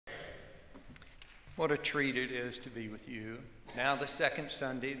What a treat it is to be with you. Now the second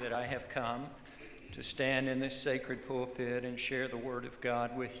Sunday that I have come to stand in this sacred pulpit and share the Word of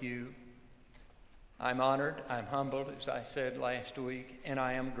God with you. I'm honored, I'm humbled, as I said last week, and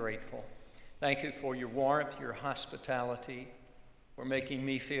I am grateful. Thank you for your warmth, your hospitality, for making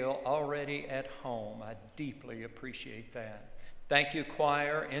me feel already at home. I deeply appreciate that. Thank you,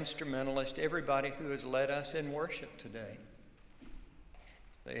 choir, instrumentalist, everybody who has led us in worship today.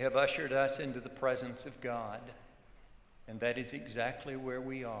 They have ushered us into the presence of God, and that is exactly where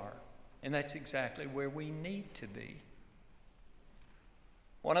we are, and that's exactly where we need to be.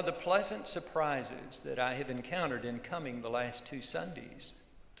 One of the pleasant surprises that I have encountered in coming the last 2 Sundays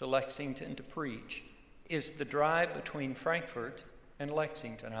to Lexington to preach is the drive between Frankfort and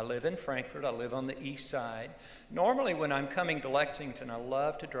Lexington. I live in Frankfort. I live on the east side. Normally when I'm coming to Lexington, I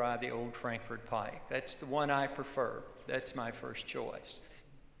love to drive the old Frankfort Pike. That's the one I prefer. That's my first choice.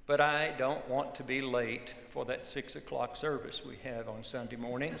 But I don't want to be late for that 6 o'clock service we have on Sunday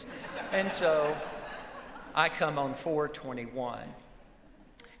mornings. And so I come on 421.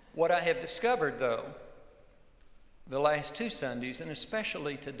 What I have discovered, though, the last 2 Sundays, and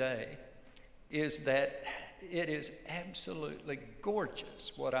especially today, is that it is absolutely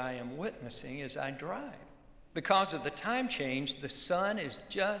gorgeous what I am witnessing as I drive. Because of the time change, the sun is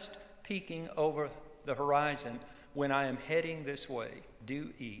just peeking over the horizon when I am heading this way,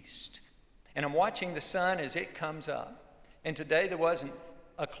 due east. And I'm watching the sun as it comes up. And today there wasn't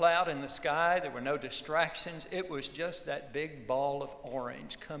a cloud in the sky. There were no distractions. It was just that big ball of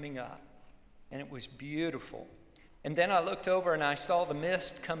orange coming up. And it was beautiful. And then I looked over and I saw the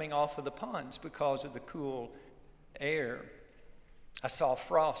mist coming off of the ponds because of the cool air. I saw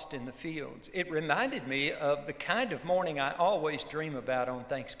frost in the fields. It reminded me of the kind of morning I always dream about on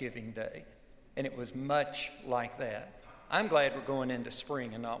Thanksgiving Day. And it was much like that. I'm glad we're going into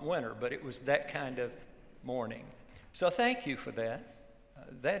spring and not winter, but it was that kind of morning. So thank you for that.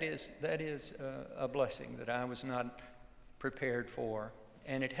 That is a blessing that I was not prepared for.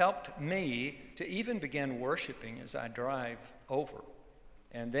 And it helped me to even begin worshiping as I drive over.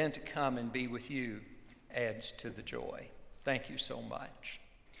 And then to come and be with you adds to the joy. Thank you so much.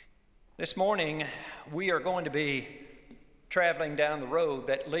 This morning, we are going to be traveling down the road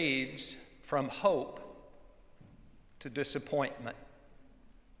that leads from hope to disappointment.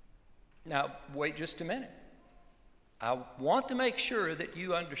 Now, wait just a minute. I want to make sure that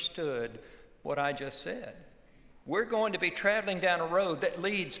you understood what I just said. We're going to be traveling down a road that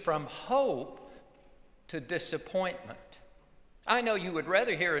leads from hope to disappointment. I know you would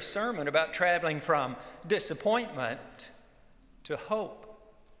rather hear a sermon about traveling from disappointment to hope.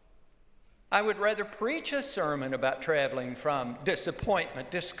 I would rather preach a sermon about traveling from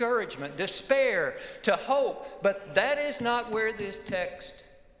disappointment, discouragement, despair to hope, but that is not where this text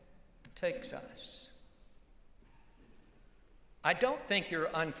takes us. I don't think you're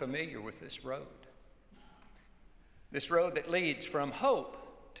unfamiliar with this road that leads from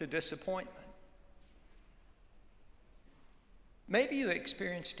hope to disappointment. Maybe you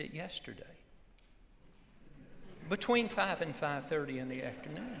experienced it yesterday, between 5 and 5:30 in the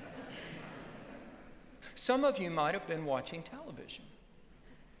afternoon. Some of you might have been watching television.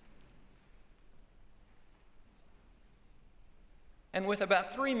 And with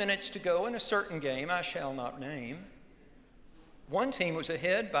about 3 minutes to go in a certain game I shall not name, one team was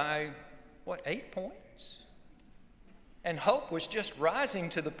ahead by, 8 points? And hope was just rising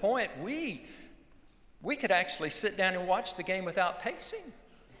to the point we could actually sit down and watch the game without pacing.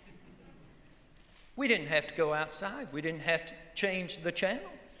 We didn't have to go outside. We didn't have to change the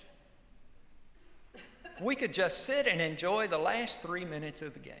channel. We could just sit and enjoy the last 3 minutes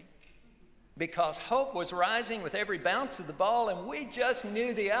of the game because hope was rising with every bounce of the ball, and we just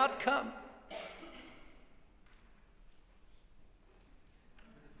knew the outcome.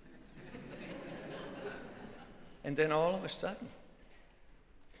 And then all of a sudden,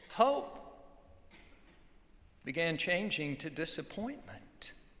 hope began changing to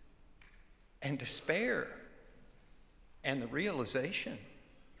disappointment and despair and the realization,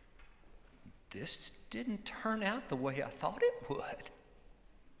 this didn't turn out the way I thought it would.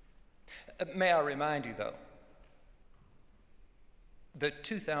 May I remind you, though, the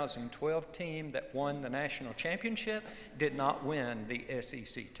 2012 team that won the national championship did not win the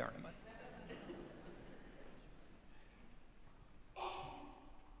SEC tournament.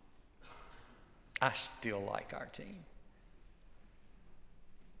 I still like our team.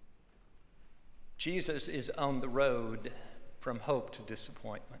 Jesus is on the road from hope to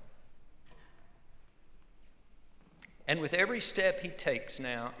disappointment. And with every step he takes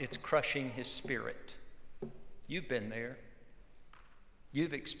now, it's crushing his spirit. You've been there.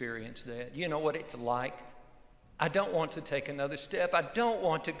 You've experienced that. You know what it's like. I don't want to take another step. I don't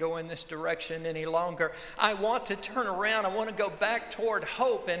want to go in this direction any longer. I want to turn around. I want to go back toward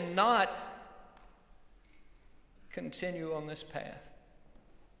hope and not continue on this path.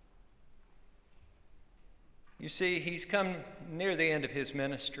 You see, he's come near the end of his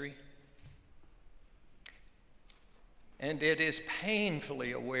ministry. And it is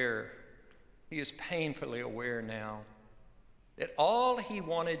painfully aware, he is painfully aware now that all he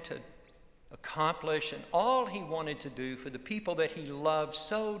wanted to accomplish and all he wanted to do for the people that he loved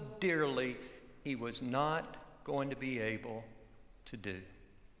so dearly, he was not going to be able to do.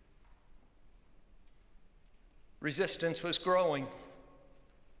 Resistance was growing.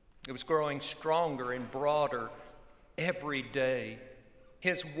 It was growing stronger and broader every day.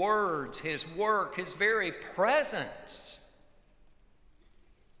 His words, his work, his very presence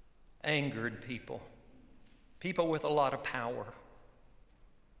angered people, people with a lot of power.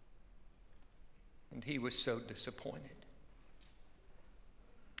 And he was so disappointed.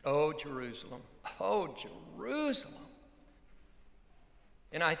 Oh, Jerusalem, oh, Jerusalem.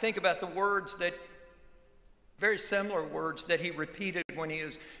 And I think about the words that, very similar words that he repeated when he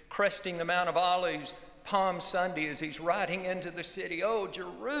is cresting the Mount of Olives Palm Sunday as he's riding into the city. Oh,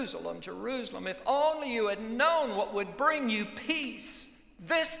 Jerusalem, Jerusalem, if only you had known what would bring you peace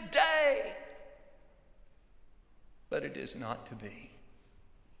this day. But it is not to be.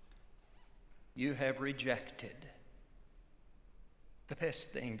 You have rejected the best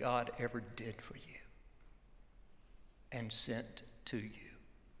thing God ever did for you and sent to you.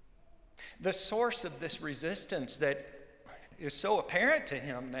 The source of this resistance that is so apparent to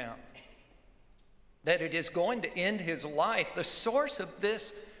him now, that it is going to end his life, the source of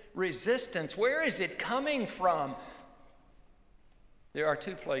this resistance, where is it coming from? There are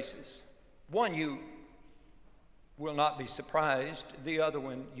two places. One, you will not be surprised. The other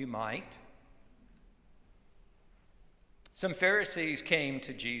one, you might. Some Pharisees came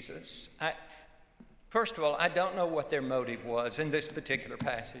to Jesus. First of all, I don't know what their motive was in this particular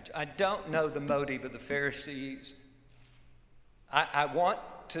passage. I don't know the motive of the Pharisees. I want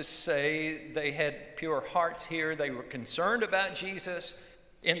to say they had pure hearts here. They were concerned about Jesus.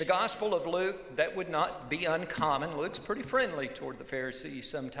 In the Gospel of Luke, that would not be uncommon. Luke's pretty friendly toward the Pharisees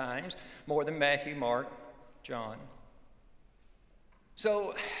sometimes, more than Matthew, Mark, John.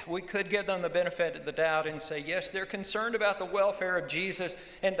 So we could give them the benefit of the doubt and say, yes, they're concerned about the welfare of Jesus,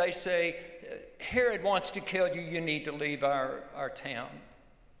 and they say, Herod wants to kill you, you need to leave our town.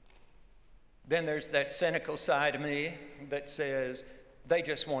 Then there's that cynical side of me that says they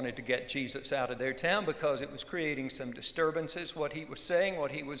just wanted to get Jesus out of their town because it was creating some disturbances, what he was saying,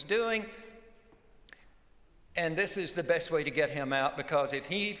 what he was doing. And this is the best way to get him out, because if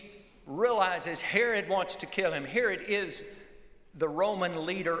he realizes Herod wants to kill him, Herod is the Roman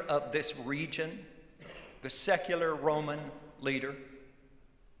leader of this region, the secular Roman leader.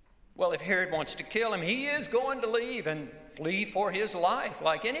 Well, if Herod wants to kill him, he is going to leave and flee for his life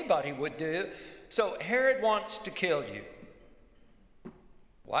like anybody would do. So Herod wants to kill you.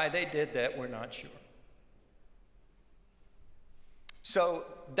 Why they did that, we're not sure. So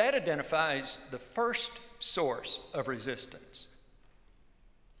that identifies the first source of resistance.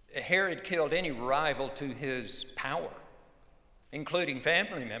 Herod killed any rival to his power, including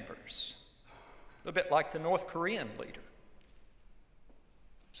family members, a bit like the North Korean leader.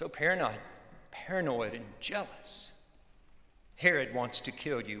 So paranoid and jealous. Herod wants to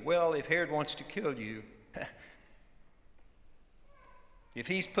kill you. Well, if Herod wants to kill you, if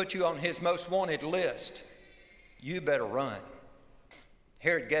he's put you on his most wanted list, you better run.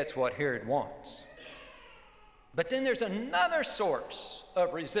 Herod gets what Herod wants. But then there's another source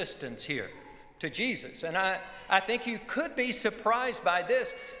of resistance here to Jesus. And I think you could be surprised by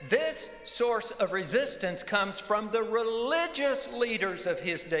this. This source of resistance comes from the religious leaders of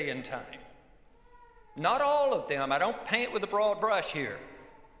his day and time. Not all of them. I don't paint with a broad brush here.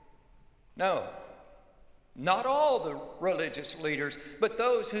 No, not all the religious leaders, but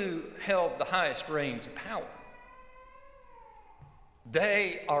those who held the highest reins of power.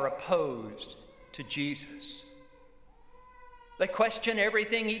 They are opposed to Jesus. They question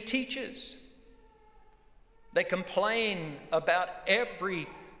everything he teaches. They complain about every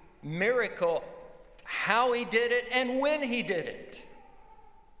miracle, how he did it and when he did it.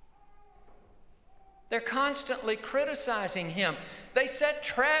 They're constantly criticizing him. They set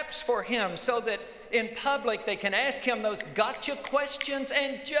traps for him so that in public they can ask him those gotcha questions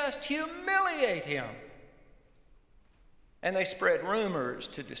and just humiliate him. And they spread rumors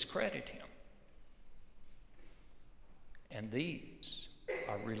to discredit him. And these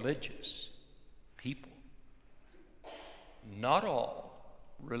are religious people. Not all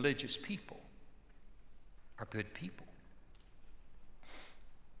religious people are good people.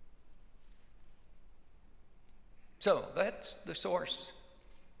 So that's the source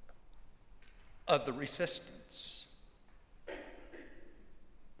of the resistance.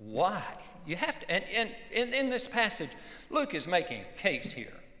 Why? You have to, and in this passage, Luke is making a case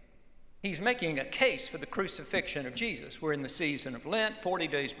here. He's making a case for the crucifixion of Jesus. We're in the season of Lent, 40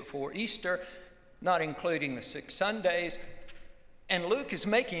 days before Easter, not including the 6 Sundays. And Luke is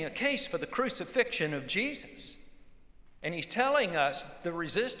making a case for the crucifixion of Jesus. And he's telling us the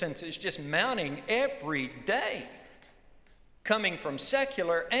resistance is just mounting every day, coming from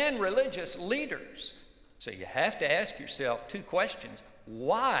secular and religious leaders. So you have to ask yourself 2 questions.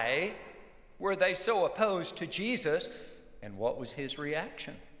 Why were they so opposed to Jesus, and what was his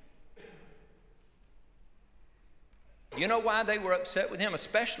reaction? You know why they were upset with him,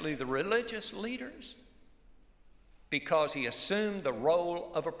 especially the religious leaders? Because he assumed the role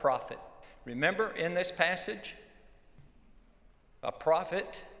of a prophet. Remember in this passage, a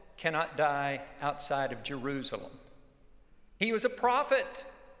prophet cannot die outside of Jerusalem. He was a prophet,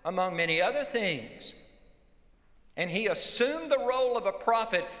 among many other things. And he assumed the role of a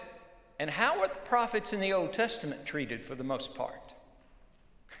prophet. And how were the prophets in the Old Testament treated for the most part?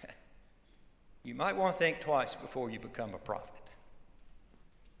 You might want to think twice before you become a prophet.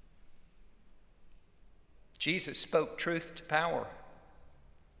 Jesus spoke truth to power.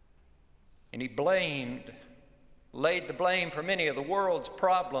 And he laid the blame for many of the world's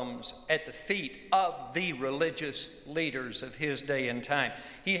problems at the feet of the religious leaders of his day and time.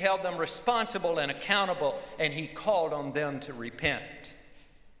 He held them responsible and accountable, and he called on them to repent.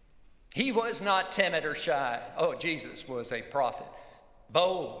 He was not timid or shy. Oh, Jesus was a prophet,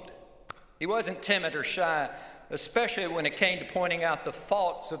 bold. He wasn't timid or shy, especially when it came to pointing out the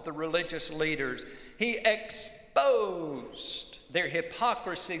faults of the religious leaders. He exposed their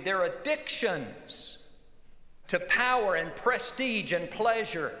hypocrisy, their addictions to power and prestige and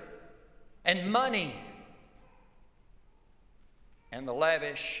pleasure and money and the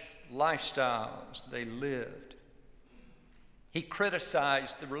lavish lifestyles they lived. He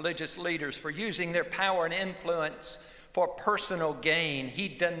criticized the religious leaders for using their power and influence for personal gain. He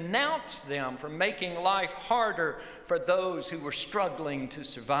denounced them for making life harder for those who were struggling to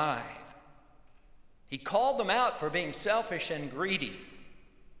survive. He called them out for being selfish and greedy,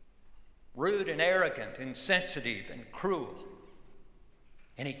 rude and arrogant, insensitive and cruel.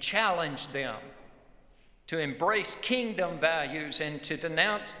 And he challenged them to embrace kingdom values and to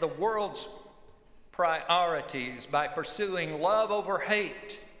denounce the world's priorities by pursuing love over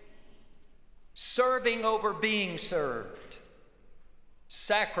hate, serving over being served,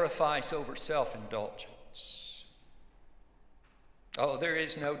 sacrifice over self-indulgence. Oh, there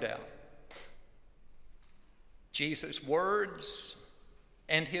is no doubt. Jesus' words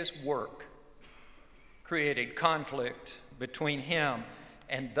and his work created conflict between him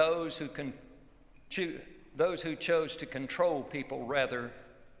and those who chose to control people rather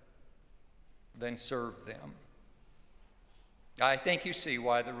than serve them. I think you see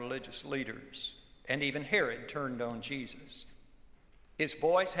why the religious leaders and even Herod turned on Jesus. His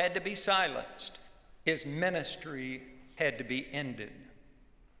voice had to be silenced. His ministry had to be ended.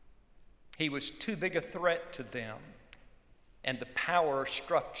 He was too big a threat to them and the power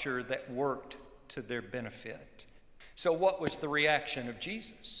structure that worked to their benefit. So what was the reaction of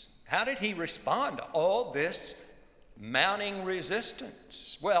Jesus? How did he respond to all this mounting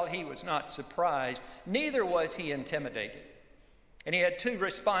resistance? Well, he was not surprised. Neither was he intimidated. And he had 2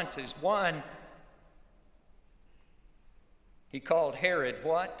 responses. One, he called Herod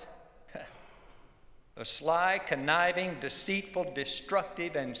what? A sly, conniving, deceitful,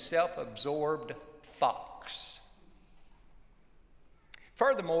 destructive, and self-absorbed fox.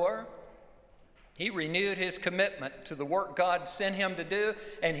 Furthermore, he renewed his commitment to the work God sent him to do,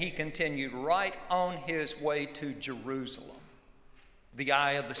 and he continued right on his way to Jerusalem, the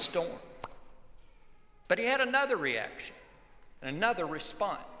eye of the storm. But he had another reaction, another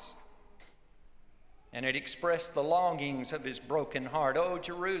response, and it expressed the longings of his broken heart. Oh,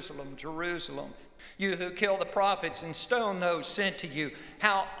 Jerusalem, Jerusalem, you who kill the prophets and stone those sent to you,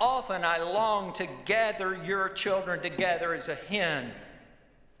 how often I long to gather your children together as a hen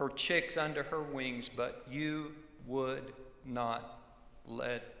her chicks under her wings, but you would not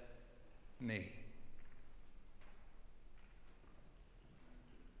let me.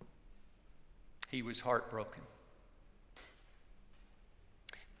 He was heartbroken.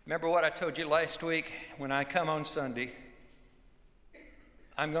 Remember what I told you last week? When I come on Sunday,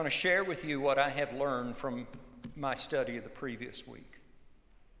 I'm going to share with you what I have learned from my study of the previous week.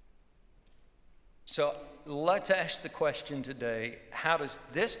 So let's ask the question today, how does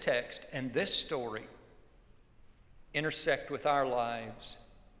this text and this story intersect with our lives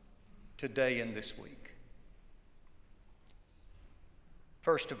today and this week?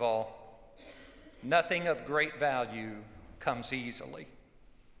 First of all, nothing of great value comes easily.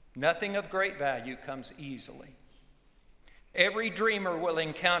 Nothing of great value comes easily. Every dreamer will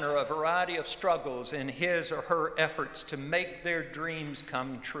encounter a variety of struggles in his or her efforts to make their dreams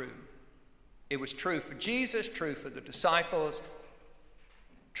come true. It was true for Jesus, true for the disciples,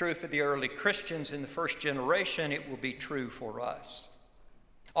 true for the early Christians in the first generation. It will be true for us.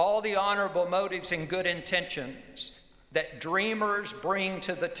 All the honorable motives and good intentions that dreamers bring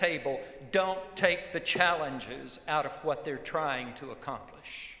to the table don't take the challenges out of what they're trying to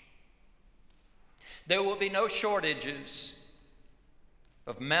accomplish. There will be no shortages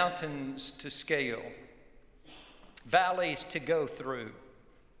of mountains to scale, valleys to go through,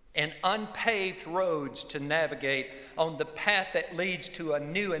 and unpaved roads to navigate on the path that leads to a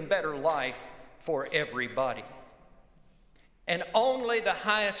new and better life for everybody. And only the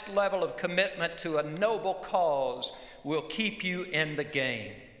highest level of commitment to a noble cause will keep you in the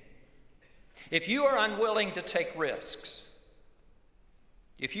game. If you are unwilling to take risks,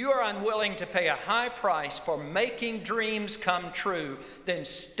 if you are unwilling to pay a high price for making dreams come true, then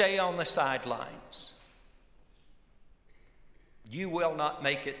stay on the sidelines. You will not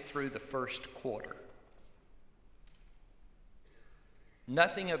make it through the first quarter.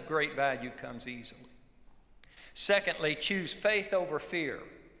 Nothing of great value comes easily. Secondly, choose faith over fear.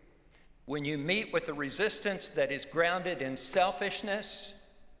 When you meet with a resistance that is grounded in selfishness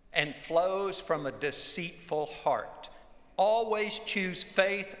and flows from a deceitful heart, always choose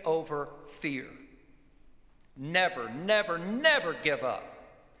faith over fear. Never, never, never give up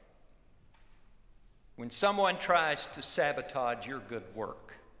when someone tries to sabotage your good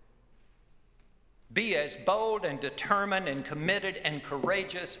work. Be as bold and determined and committed and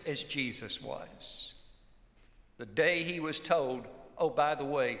courageous as Jesus was the day he was told, oh, by the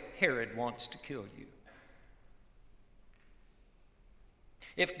way, Herod wants to kill you.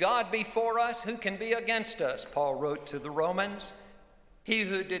 If God be for us, who can be against us? Paul wrote to the Romans. He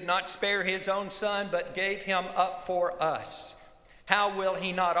who did not spare his own son, but gave him up for us, how will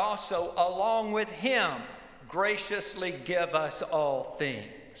he not also, along with him, graciously give us all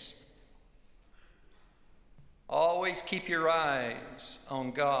things? Always keep your eyes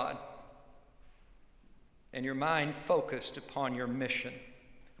on God and your mind focused upon your mission.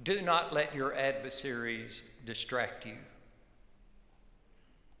 Do not let your adversaries distract you.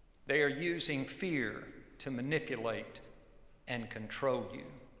 They are using fear to manipulate and control you.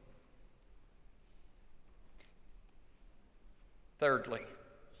 Thirdly,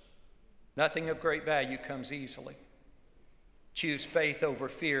 nothing of great value comes easily. Choose faith over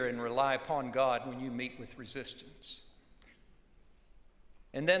fear and rely upon God when you meet with resistance.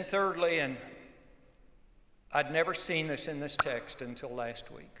 And then thirdly, and I'd never seen this in this text until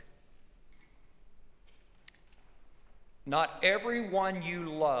last week, not everyone you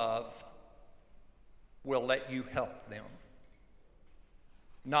love will let you help them.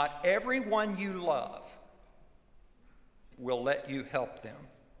 Not everyone you love will let you help them.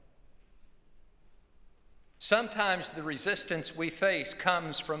 Sometimes the resistance we face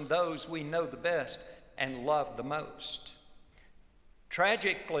comes from those we know the best and love the most.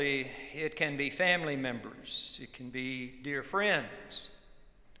 Tragically, it can be family members, it can be dear friends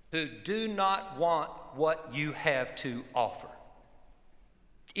who do not want what you have to offer,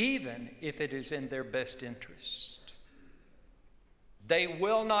 even if it is in their best interest. They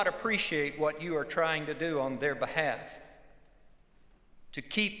will not appreciate what you are trying to do on their behalf to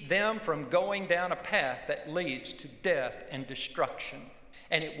keep them from going down a path that leads to death and destruction.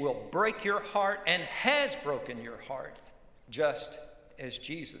 And it will break your heart and has broken your heart, just as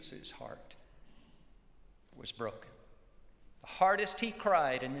Jesus' heart was broken. The hardest he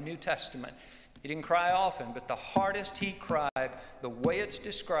cried in the New Testament, he didn't cry often, but the hardest he cried, the way it's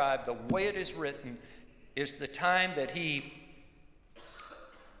described, the way it is written, is the time that he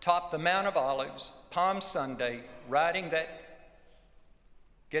topped the Mount of Olives, Palm Sunday,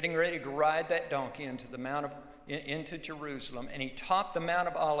 getting ready to ride that donkey into Jerusalem, and he topped the Mount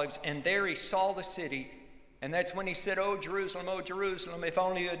of Olives, and there he saw the city, and that's when he said, oh, Jerusalem, if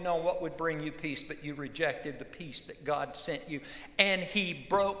only you had known what would bring you peace, but you rejected the peace that God sent you. And he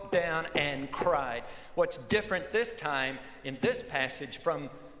broke down and cried. What's different this time in this passage from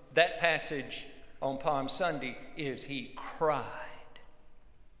that passage on Palm Sunday is he cried.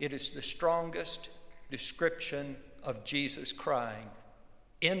 It is the strongest description of Jesus crying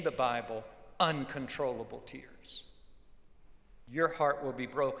in the Bible, uncontrollable tears. your heart will be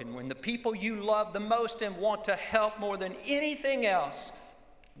broken when the people you love the most and want to help more than anything else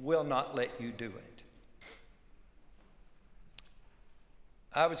will not let you do it.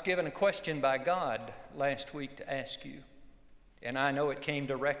 I was given a question by God last week to ask you, and I know it came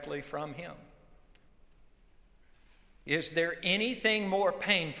directly from Him. Is there anything more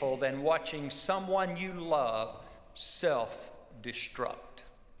painful than watching someone you love self-destruct?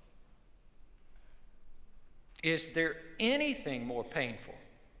 Is there anything more painful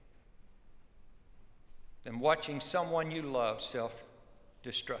than watching someone you love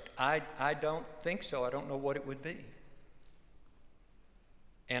self-destruct? I don't think so. I don't know what it would be.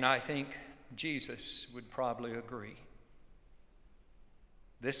 And I think Jesus would probably agree.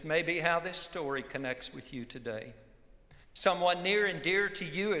 This may be how this story connects with you today. Someone near and dear to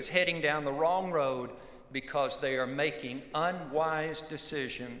you is heading down the wrong road because they are making unwise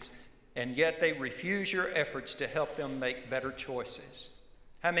decisions, and yet they refuse your efforts to help them make better choices.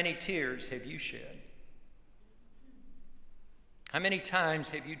 How many tears have you shed? How many times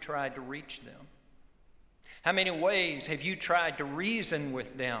have you tried to reach them? How many ways have you tried to reason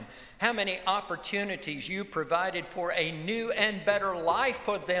with them? How many opportunities you provided for a new and better life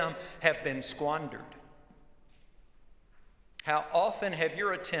for them have been squandered? How often have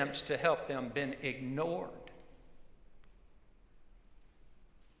your attempts to help them been ignored?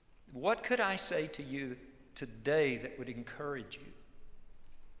 What could I say to you today that would encourage you?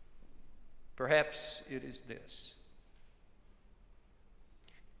 Perhaps it is this.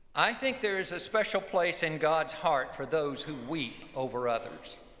 I think there is a special place in God's heart for those who weep over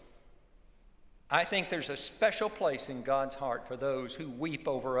others. I think there's a special place in God's heart for those who weep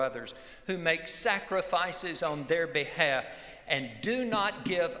over others, who make sacrifices on their behalf and do not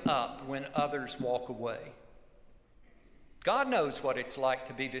give up when others walk away. God knows what it's like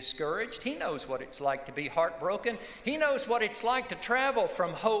to be discouraged. He knows what it's like to be heartbroken. He knows what it's like to travel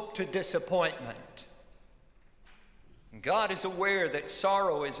from hope to disappointment. God is aware that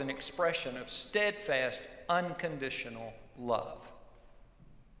sorrow is an expression of steadfast, unconditional love.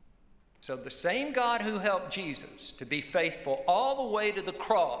 So the same God who helped Jesus to be faithful all the way to the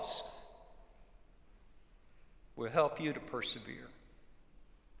cross will help you to persevere.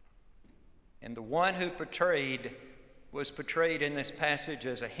 And the one who was portrayed in this passage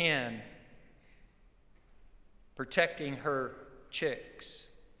as a hen protecting her chicks,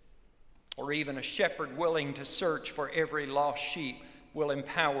 or even a shepherd willing to search for every lost sheep, will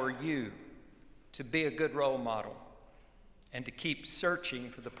empower you to be a good role model and to keep searching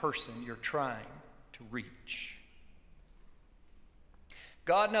for the person you're trying to reach.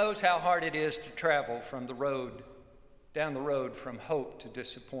 God knows how hard it is to travel down the road from hope to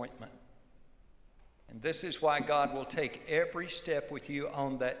disappointment. And this is why God will take every step with you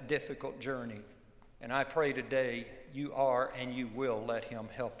on that difficult journey. And I pray today you are and you will let Him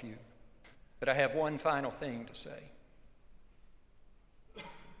help you. But I have one final thing to say.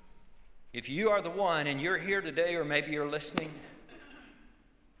 If you are the one and you're here today, or maybe you're listening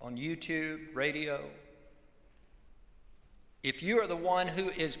on YouTube, radio, if you are the one who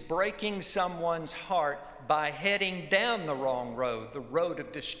is breaking someone's heart by heading down the wrong road, the road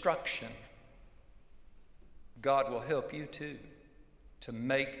of destruction, God will help you too to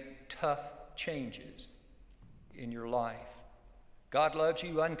make tough changes in your life. God loves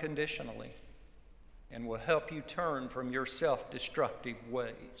you unconditionally and will help you turn from your self-destructive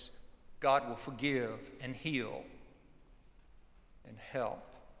ways. God will forgive and heal and help.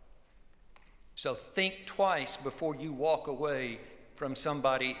 So think twice before you walk away from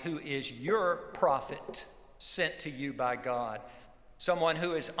somebody who is your prophet sent to you by God, someone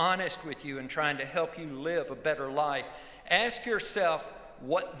who is honest with you and trying to help you live a better life. Ask yourself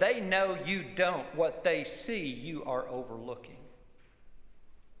what they know you don't, what they see you are overlooking.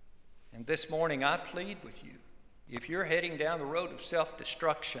 And this morning I plead with you, if you're heading down the road of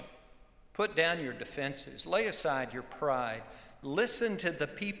self-destruction, put down your defenses, lay aside your pride, listen to the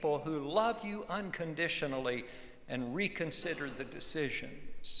people who love you unconditionally, and reconsider the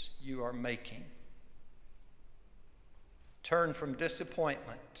decisions you are making. Turn from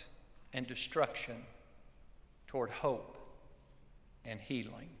disappointment and destruction toward hope and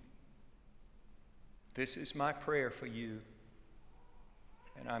healing. This is my prayer for you,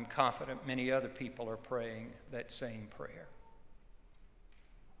 and I'm confident many other people are praying that same prayer.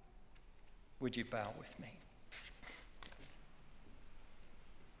 Would you bow with me?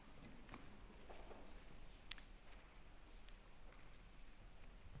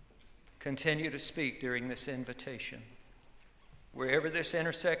 Continue to speak during this invitation. Wherever this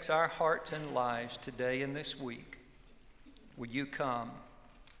intersects our hearts and lives today and this week, will you come,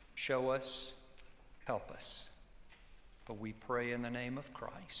 show us, help us? but we pray in the name of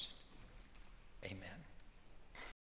Christ. Amen.